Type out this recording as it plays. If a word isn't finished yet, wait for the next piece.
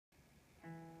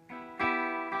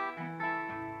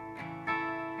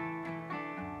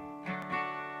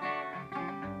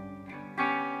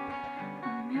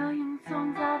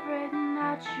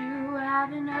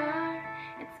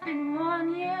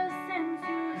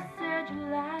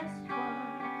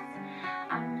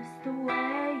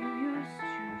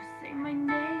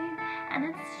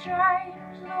strange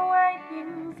the way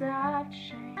things have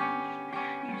changed.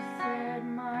 You said,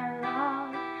 my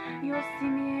love, you'll see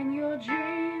me in your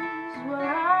dreams. Well,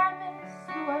 I miss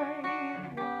the way it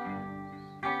was.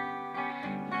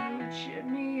 You cheered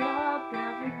me up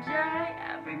every day,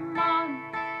 every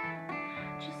month,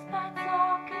 just by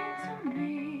talking to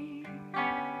me.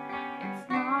 It's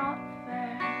not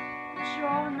fair that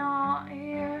you're not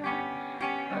here,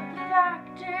 but the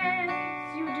fact is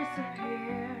you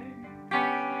disappeared.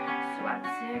 So I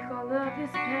take all of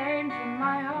this pain from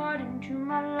my heart into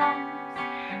my lungs,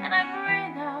 and I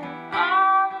breathe out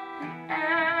all of the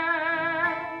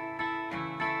air.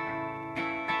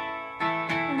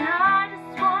 And I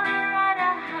just wanna write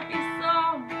a happy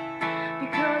song,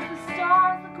 because the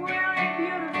stars look really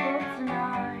beautiful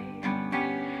tonight,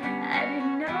 and it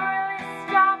never really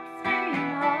stops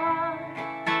being hard.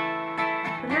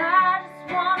 But I just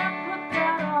wanna put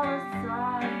that all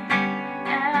aside,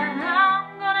 and I'm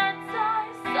gonna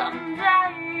die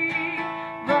someday.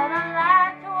 But I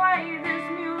like the way this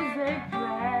music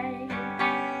plays.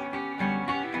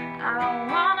 I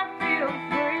wanna feel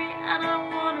free, and I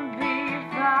wanna be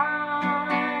fine.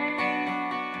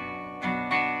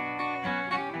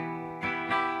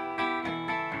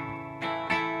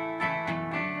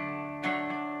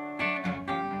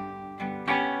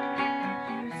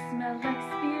 You smell like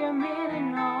spearmint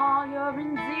and all your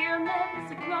endearments.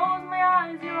 I close my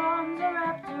eyes, your arms are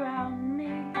wrapped around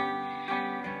me.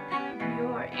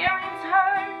 Your earrings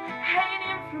hurt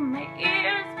hanging from my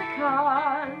ears,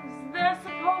 because they're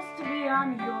supposed to be on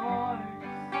yours.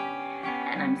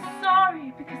 And I'm sorry,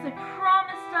 because I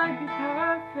promised I'd be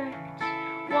perfect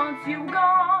once you're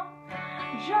gone,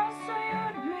 just so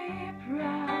you'd be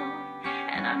proud.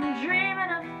 And I'm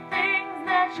dreaming of things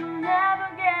that you'll never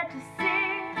get to see,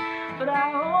 but I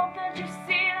hope that you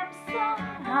see them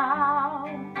somehow.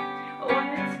 Oh,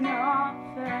 it's not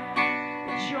fair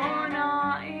that you're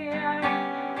not here,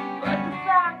 but the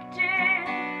fact is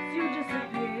you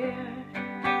disappeared.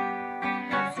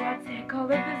 So I take all of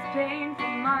this pain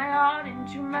from my heart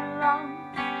into my lungs,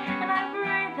 and I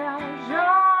breathe out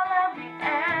all of the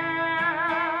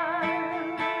air.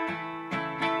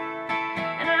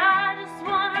 And I just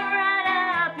wanna write a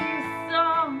happy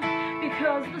song,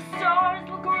 because the stars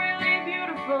look really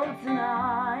beautiful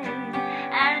tonight,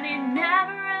 and it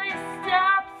never really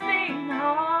stops being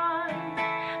hard.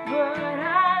 But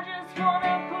I just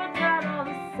wanna put that all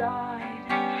aside,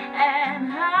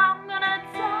 and I'm gonna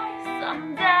die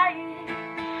someday.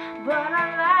 But I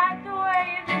like the way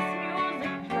this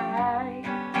music plays.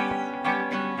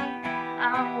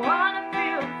 I wanna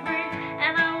feel free,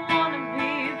 and I wanna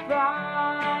be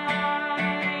fine.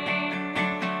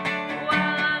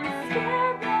 Well, I'm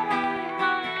scared that I'm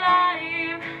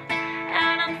alive,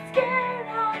 and I'm scared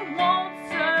I won't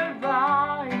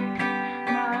survive.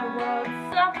 My world's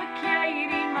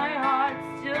suffocating, my heart's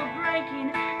still breaking,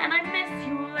 and I miss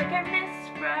you like I miss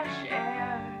fresh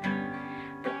air.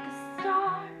 But the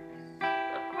stars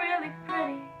look really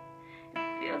pretty. It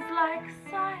feels like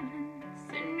silence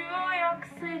in New York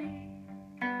City.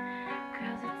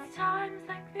 'Cause it's times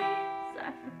like these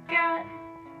I forget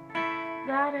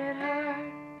that it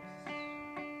hurts.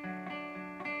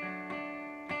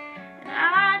 And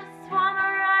I just wanna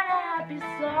write a happy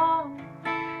song,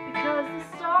 because the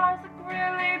stars look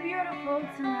really beautiful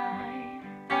tonight,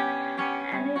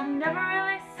 and it never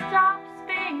really stops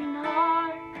being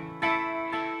hard.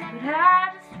 But I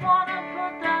just wanna